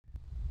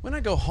When I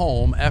go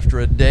home after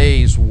a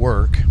day's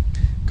work,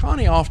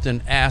 Connie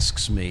often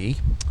asks me,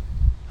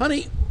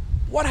 "Honey,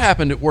 what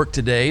happened at work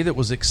today that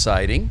was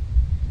exciting?"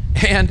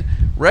 And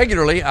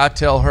regularly I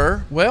tell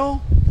her,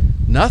 "Well,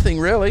 nothing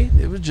really.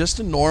 It was just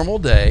a normal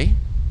day."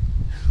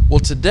 Well,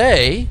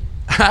 today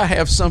I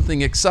have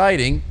something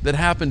exciting that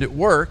happened at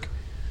work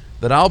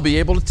that I'll be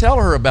able to tell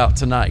her about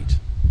tonight.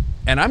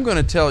 And I'm going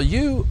to tell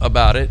you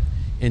about it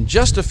in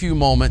just a few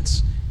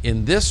moments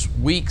in this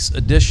week's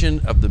edition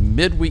of the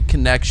Midweek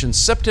Connection,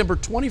 September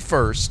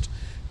 21st,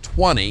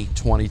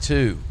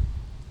 2022.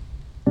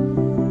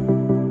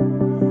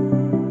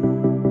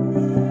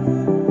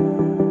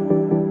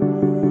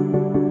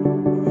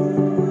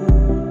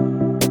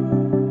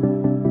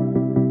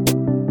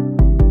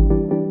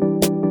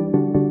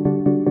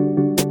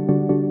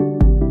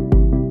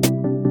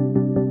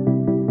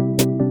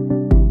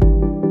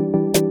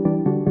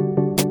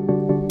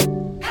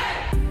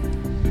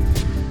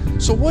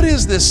 So what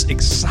is this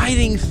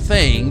exciting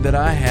thing that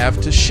I have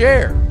to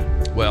share?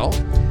 Well,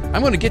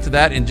 I'm going to get to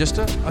that in just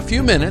a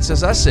few minutes,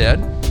 as I said.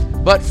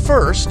 But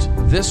first,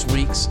 this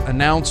week's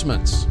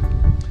announcements.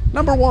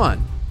 Number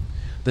one,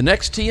 the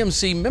next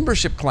TMC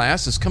membership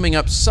class is coming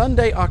up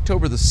Sunday,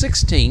 October the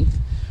 16th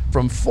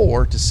from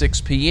 4 to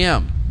 6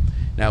 p.m.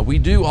 Now, we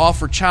do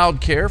offer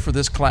childcare for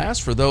this class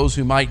for those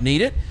who might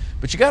need it,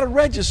 but you got to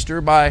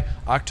register by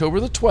October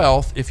the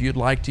 12th if you'd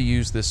like to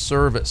use this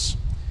service.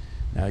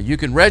 Now, you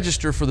can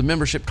register for the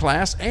membership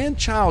class and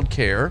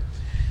childcare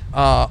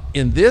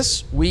in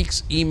this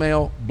week's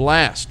email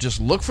blast. Just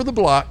look for the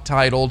block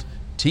titled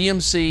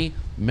TMC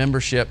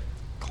Membership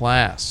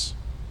Class.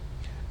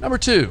 Number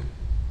two,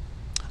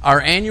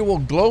 our annual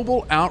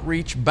Global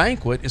Outreach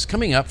Banquet is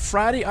coming up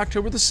Friday,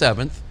 October the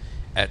 7th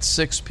at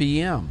 6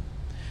 p.m.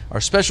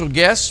 Our special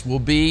guests will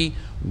be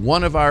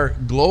one of our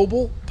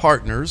global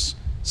partners,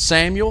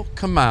 Samuel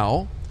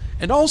Kamau,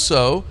 and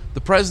also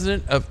the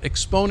president of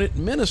Exponent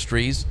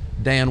Ministries,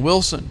 Dan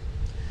Wilson.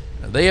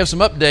 They have some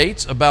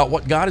updates about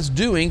what God is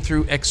doing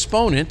through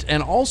Exponent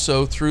and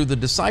also through the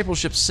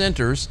discipleship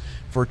centers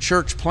for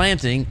church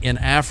planting in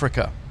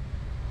Africa.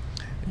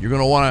 You're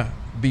going to want to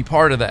be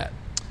part of that.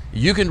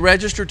 You can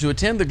register to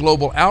attend the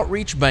Global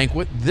Outreach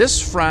Banquet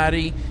this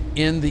Friday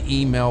in the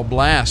email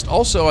blast.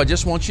 Also, I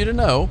just want you to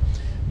know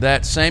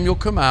that Samuel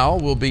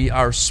Kamau will be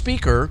our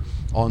speaker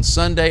on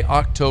Sunday,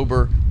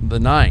 October the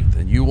 9th,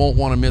 and you won't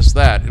want to miss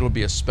that. It'll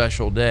be a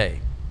special day.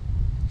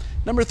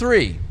 Number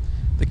three,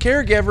 the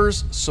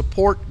Caregivers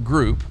Support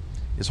Group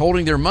is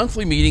holding their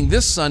monthly meeting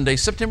this Sunday,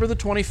 September the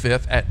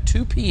 25th at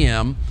 2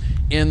 p.m.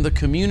 in the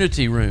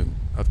community room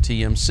of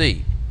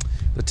TMC.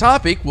 The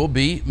topic will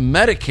be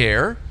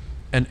Medicare,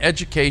 an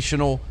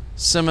educational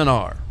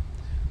seminar.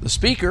 The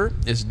speaker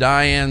is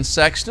Diane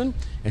Sexton,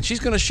 and she's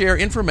going to share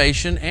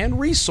information and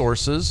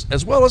resources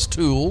as well as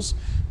tools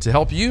to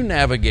help you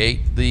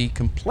navigate the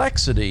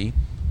complexity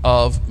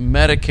of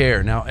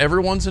Medicare. Now,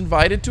 everyone's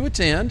invited to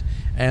attend,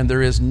 and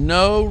there is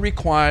no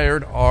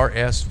required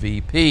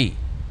RSVP.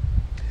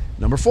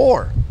 Number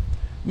four,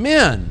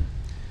 men.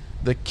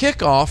 The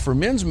kickoff for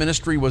men's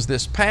ministry was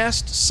this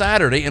past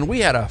Saturday, and we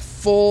had a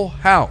full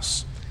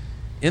house.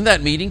 In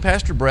that meeting,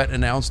 Pastor Brett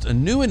announced a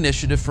new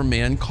initiative for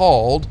men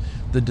called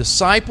the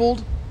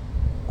Disciplined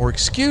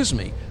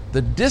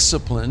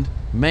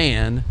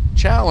Man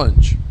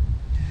Challenge.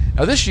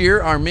 Now, this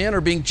year, our men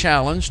are being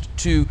challenged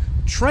to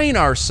train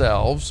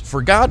ourselves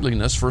for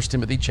godliness, 1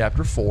 Timothy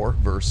chapter 4,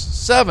 verse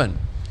 7.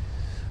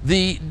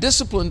 The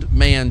Disciplined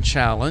Man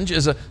Challenge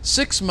is a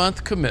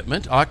 6-month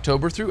commitment,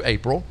 October through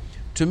April,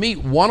 to meet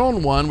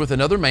one-on-one with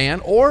another man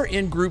or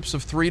in groups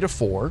of 3 to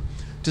 4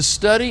 to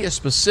study a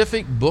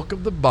specific book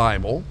of the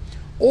Bible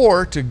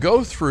or to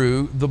go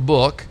through the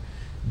book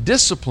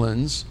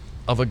Disciplines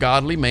of a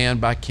Godly Man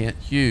by Kent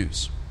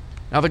Hughes.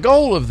 Now, the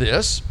goal of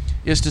this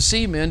is to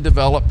see men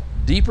develop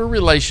deeper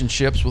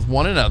relationships with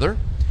one another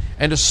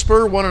and to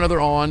spur one another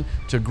on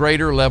to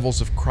greater levels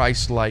of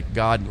Christ-like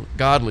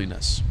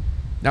godliness.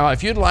 Now,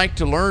 if you'd like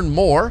to learn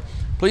more,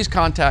 please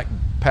contact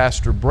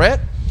Pastor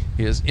Brett.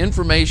 His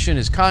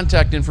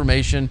contact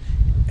information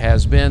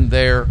has been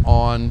there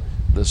on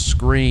the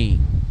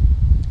screen.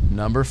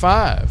 Number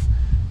five,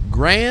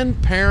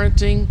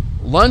 Grandparenting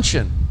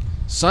Luncheon,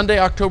 Sunday,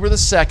 October the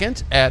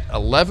 2nd at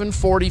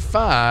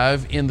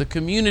 11:45 in the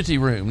community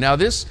room. Now,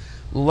 this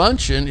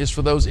luncheon is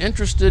for those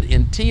interested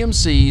in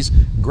TMC's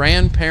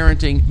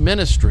grandparenting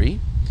ministry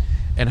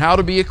and how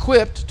to be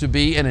equipped to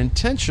be an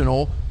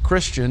intentional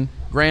Christian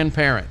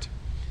grandparent.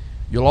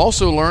 You'll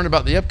also learn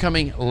about the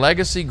upcoming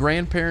Legacy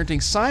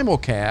Grandparenting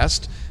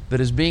Simulcast that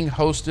is being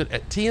hosted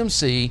at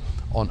TMC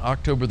on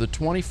October the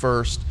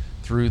 21st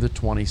through the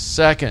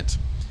 22nd.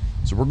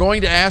 So we're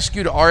going to ask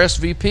you to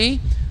RSVP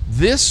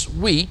this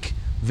week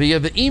via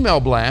the email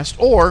blast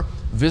or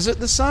visit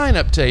the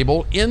sign-up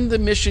table in the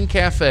Mission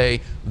Cafe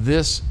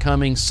this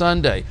coming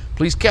Sunday.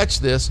 Please catch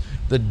this.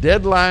 The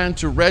deadline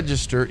to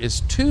register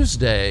is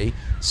Tuesday,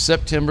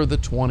 September the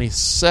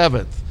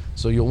 27th.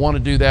 So you'll want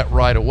to do that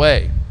right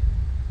away.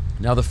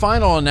 Now, the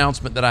final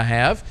announcement that I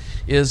have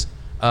is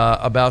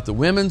about the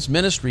women's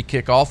ministry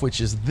kickoff, which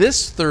is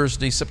this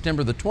Thursday,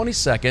 September the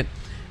 22nd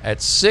at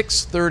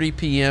 6:30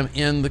 p.m.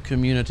 in the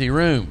community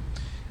room.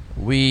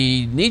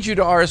 We need you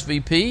to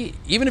RSVP,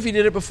 even if you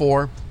did it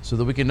before, so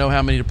that we can know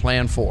how many to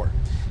plan for.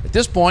 At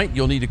this point,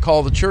 you'll need to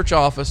call the church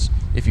office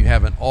if you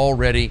haven't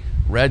already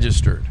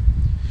registered.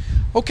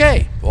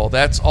 Okay, well,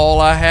 that's all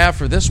I have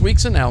for this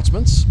week's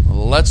announcements.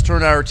 Let's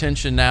turn our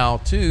attention now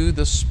to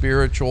the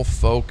spiritual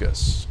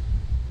focus.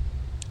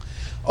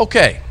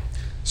 Okay,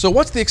 so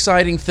what's the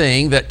exciting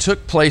thing that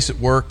took place at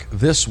work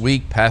this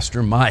week,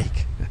 Pastor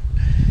Mike?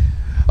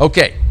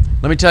 Okay,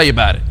 let me tell you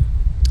about it.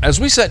 As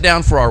we sat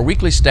down for our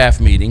weekly staff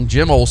meeting,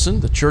 Jim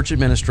Olson, the church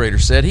administrator,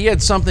 said he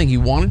had something he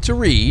wanted to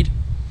read,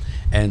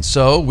 and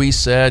so we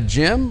said,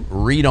 Jim,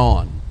 read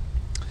on.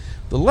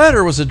 The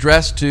letter was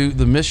addressed to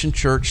the Mission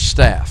Church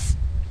staff,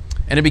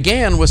 and it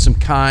began with some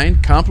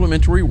kind,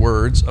 complimentary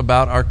words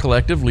about our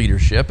collective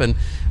leadership and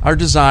our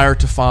desire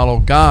to follow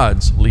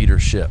God's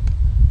leadership.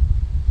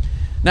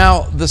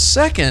 Now, the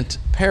second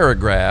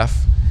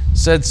paragraph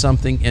said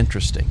something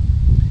interesting.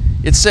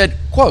 It said,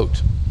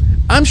 quote,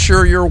 "I'm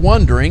sure you're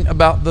wondering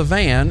about the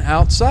van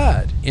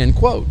outside," end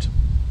quote.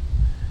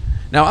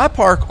 Now, I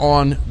park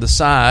on the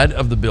side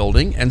of the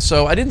building, and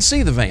so I didn't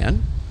see the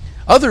van.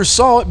 Others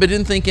saw it but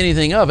didn't think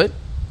anything of it.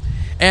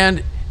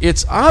 And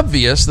it's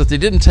obvious that they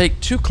didn't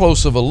take too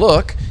close of a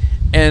look,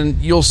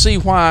 and you'll see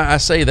why I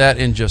say that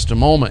in just a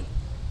moment.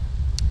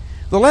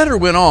 The letter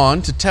went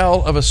on to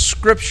tell of a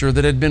scripture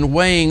that had been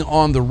weighing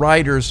on the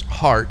writer's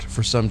heart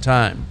for some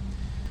time.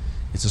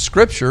 It's a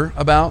scripture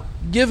about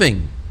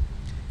giving.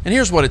 And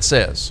here's what it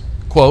says,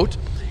 quote,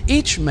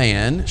 "Each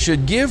man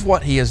should give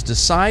what he has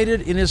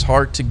decided in his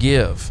heart to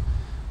give,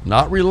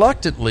 not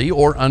reluctantly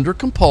or under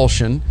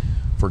compulsion,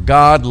 for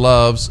God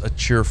loves a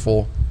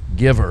cheerful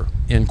giver,"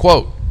 end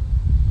quote.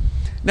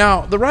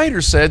 Now, the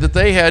writer said that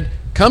they had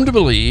come to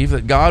believe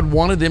that God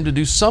wanted them to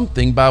do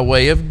something by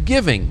way of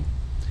giving.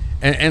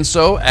 And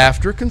so,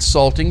 after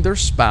consulting their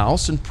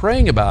spouse and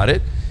praying about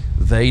it,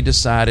 they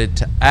decided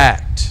to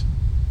act.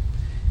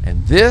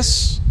 And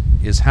this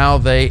is how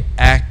they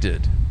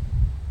acted.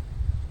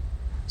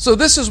 So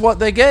this is what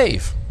they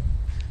gave.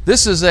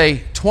 This is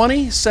a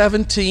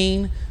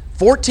 2017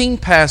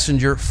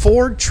 14-passenger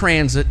Ford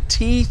Transit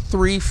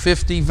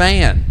T350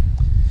 van.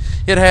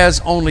 It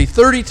has only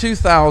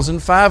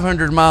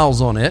 32,500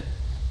 miles on it.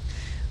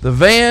 The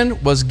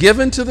van was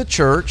given to the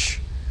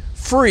church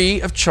free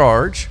of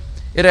charge.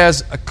 It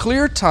has a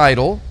clear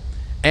title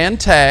and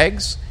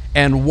tags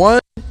and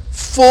 1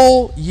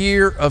 full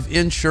year of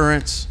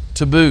insurance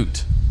to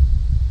boot.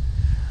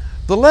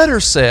 The letter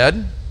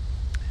said,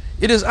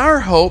 "It is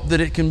our hope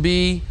that it can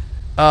be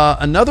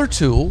another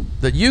tool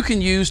that you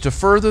can use to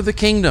further the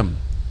kingdom.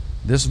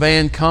 This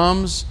van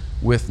comes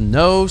with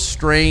no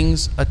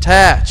strings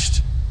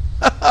attached."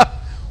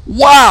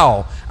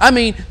 Wow! I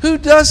mean, who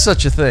does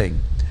such a thing?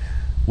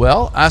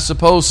 Well, I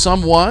suppose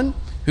someone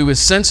who is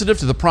sensitive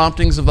to the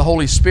promptings of the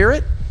Holy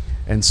Spirit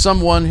and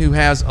someone who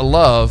has a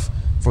love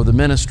for the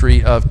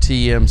ministry of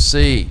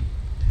TMC.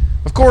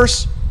 Of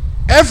course,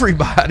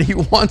 everybody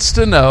wants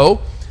to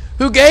know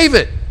who gave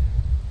it.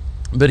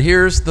 But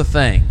here's the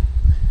thing.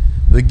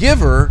 The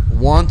giver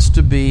wants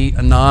to be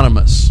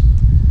anonymous.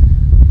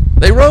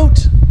 They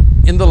wrote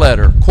in the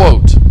letter,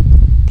 quote,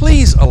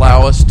 "Please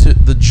allow us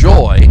the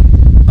joy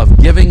of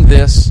giving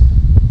this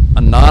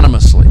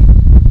anonymously."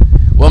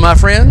 Well, my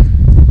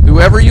friend,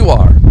 whoever you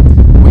are,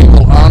 we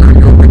will honor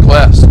your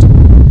request.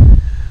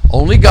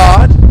 Only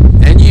God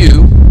and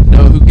you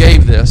know who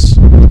gave this,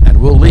 and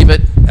we'll leave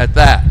it at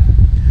that.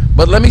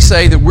 But let me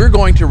say that we're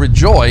going to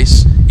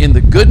rejoice in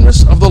the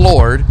goodness of the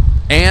Lord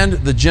and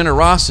the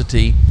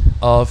generosity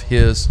of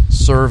His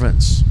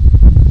servants.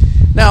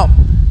 Now,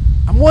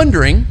 I'm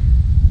wondering,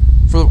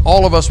 for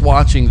all of us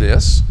watching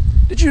this,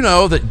 did you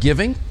know that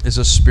giving is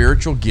a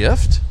spiritual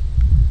gift?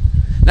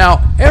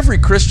 Now, every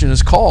Christian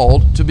is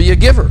called to be a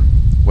giver,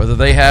 whether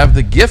they have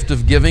the gift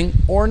of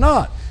giving or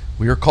not.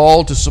 We are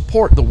called to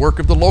support the work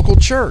of the local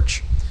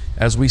church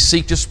as we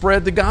seek to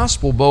spread the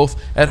gospel both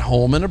at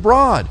home and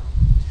abroad.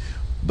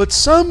 But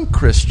some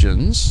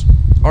Christians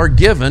are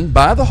given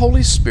by the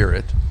Holy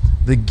Spirit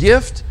the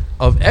gift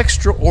of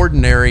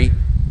extraordinary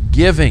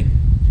giving.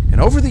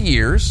 And over the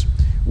years,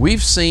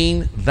 we've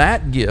seen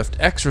that gift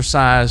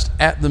exercised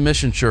at the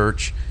Mission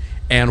Church,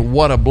 and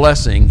what a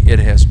blessing it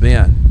has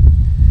been.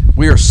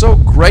 We are so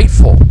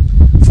grateful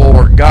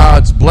for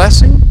God's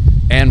blessing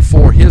and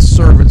for His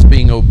servants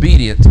being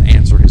obedient to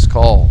answer His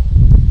call.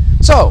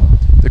 So,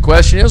 the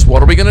question is,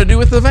 what are we going to do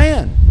with the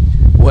van?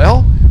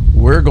 Well,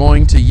 we're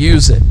going to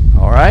use it,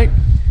 all right?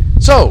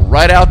 So,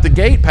 right out the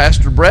gate,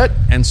 Pastor Brett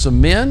and some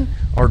men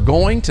are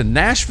going to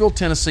Nashville,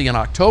 Tennessee in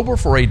October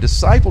for a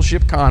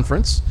discipleship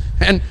conference,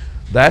 and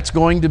that's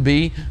going to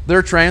be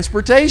their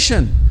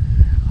transportation.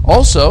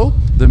 Also,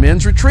 the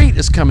men's retreat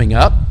is coming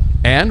up,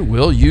 and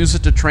we'll use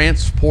it to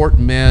transport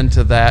men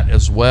to that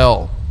as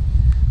well.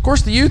 Of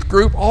course, the youth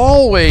group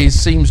always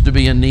seems to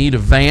be in need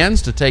of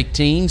vans to take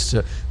teens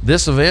to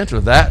this event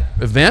or that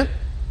event.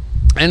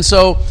 And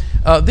so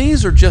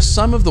these are just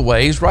some of the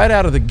ways right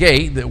out of the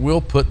gate that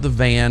we'll put the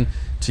van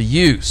to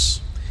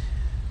use.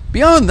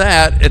 Beyond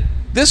that, at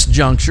this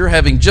juncture,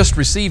 having just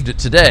received it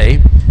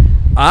today,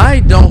 I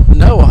don't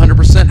know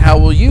 100% how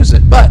we'll use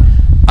it, but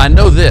I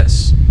know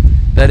this,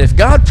 that if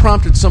God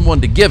prompted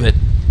someone to give it,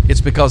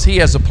 it's because He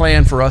has a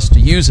plan for us to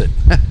use it.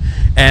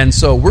 And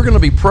so we're going to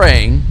be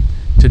praying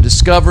to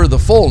discover the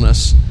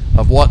fullness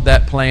of what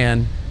that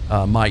plan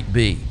might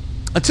be.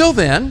 Until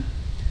then,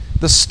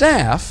 the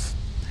staff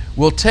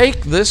will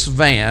take this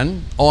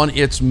van on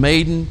its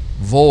maiden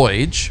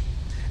voyage,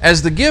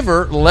 as the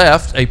giver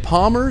left a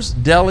Palmer's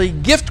Deli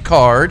gift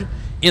card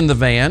in the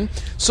van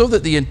so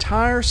that the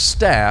entire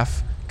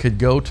staff could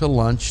go to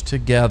lunch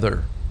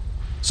together.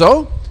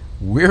 So,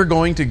 we're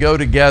going to go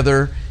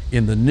together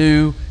in the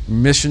new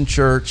Mission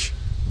Church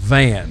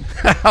van.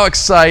 How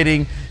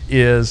exciting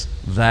is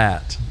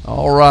that?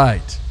 All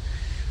right.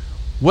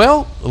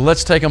 Well,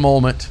 let's take a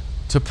moment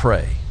to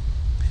pray.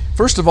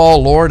 First of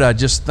all, Lord, I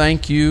just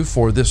thank You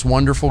for this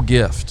wonderful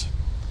gift.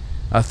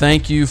 I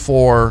thank You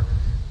for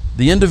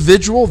the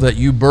individual that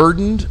You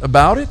burdened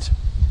about it,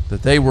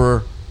 that they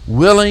were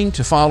willing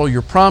to follow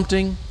Your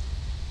prompting,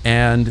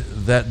 and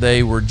that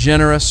they were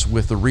generous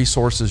with the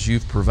resources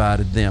You've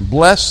provided them.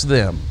 Bless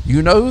them.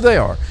 You know who they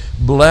are.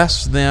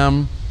 Bless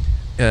them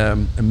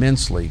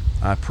immensely,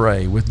 I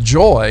pray, with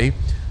joy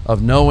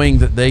of knowing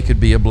that they could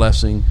be a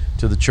blessing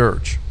to the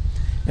church.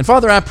 And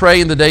Father, I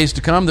pray in the days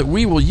to come that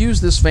we will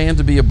use this van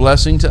to be a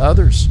blessing to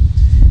others,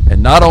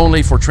 and not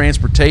only for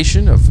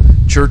transportation of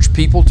church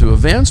people to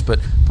events, but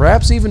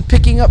perhaps even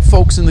picking up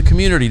folks in the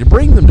community to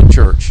bring them to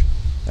church.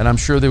 And I'm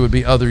sure there would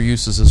be other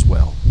uses as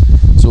well.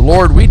 So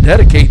Lord, we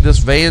dedicate this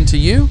van to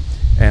You,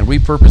 and we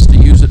purpose to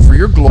use it for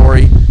Your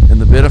glory and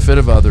the benefit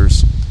of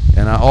others.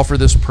 And I offer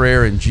this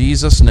prayer in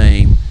Jesus'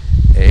 name.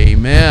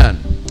 Amen.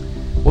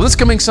 Well, this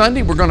coming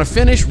Sunday, we're going to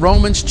finish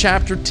Romans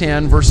chapter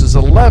 10, verses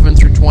 11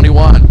 through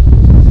 21.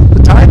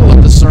 The title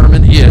of the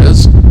sermon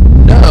is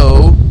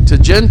No to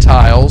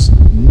Gentiles,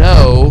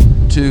 No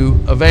to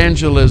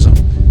Evangelism.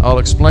 I'll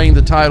explain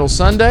the title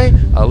Sunday.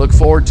 I look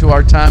forward to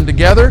our time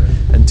together.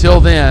 Until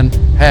then,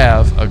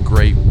 have a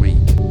great week.